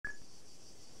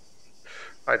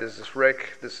Hi, this is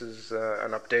Rick. This is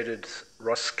an updated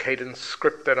ROS cadence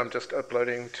script that I'm just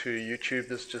uploading to YouTube.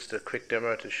 This is just a quick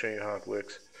demo to show you how it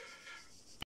works.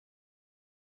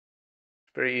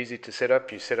 Very easy to set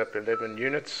up. You set up 11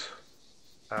 units.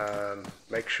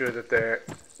 Make sure that they're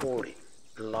all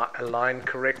aligned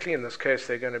correctly. In this case,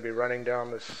 they're going to be running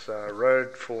down this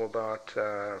road for about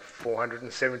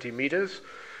 470 meters.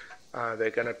 They're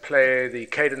going to play the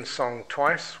cadence song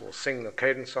twice, or sing the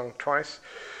cadence song twice.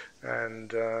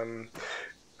 And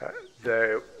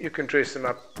you can dress them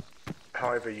up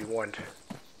however you want.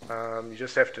 You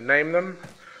just have to name them,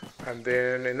 and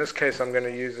then in this case I'm going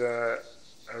to use a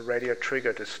radio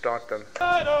trigger to start them.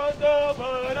 I don't know,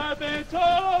 but I've been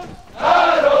told.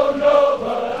 I don't know,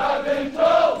 but I've been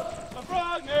told. A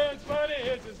frogman's money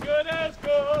is as good as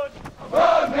gold. A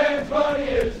frogman's money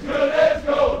is as good as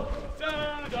gold.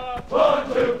 Sound off.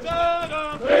 1, 2, sound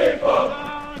off. 3, 4.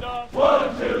 Sound off.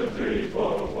 1, 2, 3,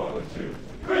 4. 1, 2,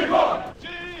 3, 4.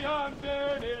 Gee, I'm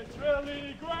thin, it's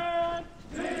really grand.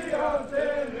 Gee, I'm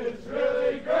thin, it's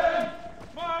really grand.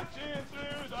 Marching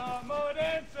through the mud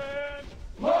and sand.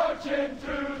 Marching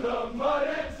through the mud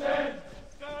and sand.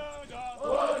 Sound off.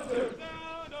 1, 2,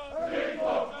 sound off. 3, 4.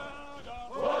 Sound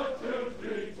off. 1, 2,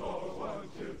 3, 4. 1,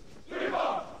 2, 3,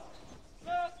 4.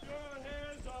 Lift your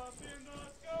hands up in the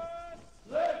sky.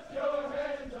 Lift your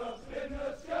hands up in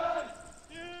the sky.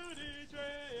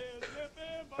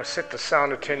 I set the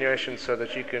sound attenuation so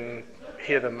that you can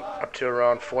hear them up to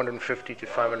around 450 to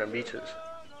 500 meters.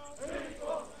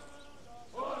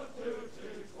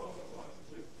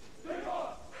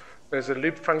 There's a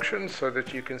loop function so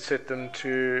that you can set them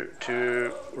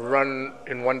to run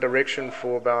in one direction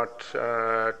for about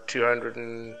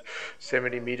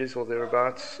 270 meters or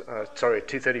thereabouts,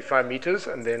 235 meters,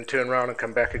 and then turn around and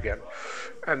come back again.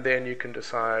 And then you can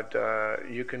decide,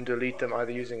 you can delete them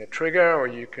either using a trigger, or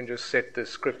you can just set the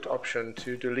script option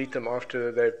to delete them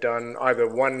after they've done either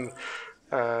one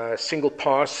single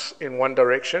pass in one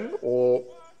direction, or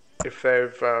if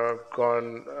they've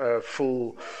gone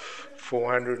full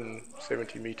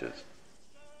 470 meters,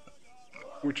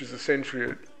 which is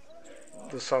essentially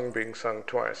the song being sung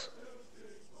twice.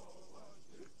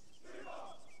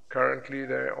 Currently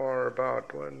they are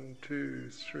about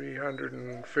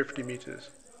 350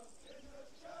 meters.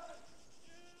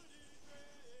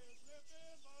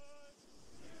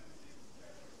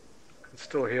 You can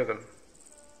still hear them.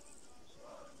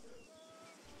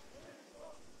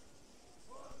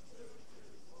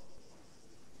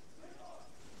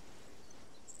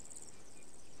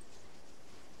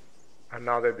 And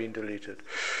now they've been deleted.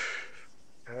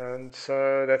 And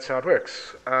so that's how it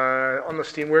works. On the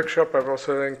Steam Workshop, I've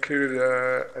also included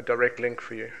a direct link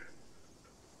for you.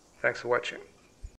 Thanks for watching.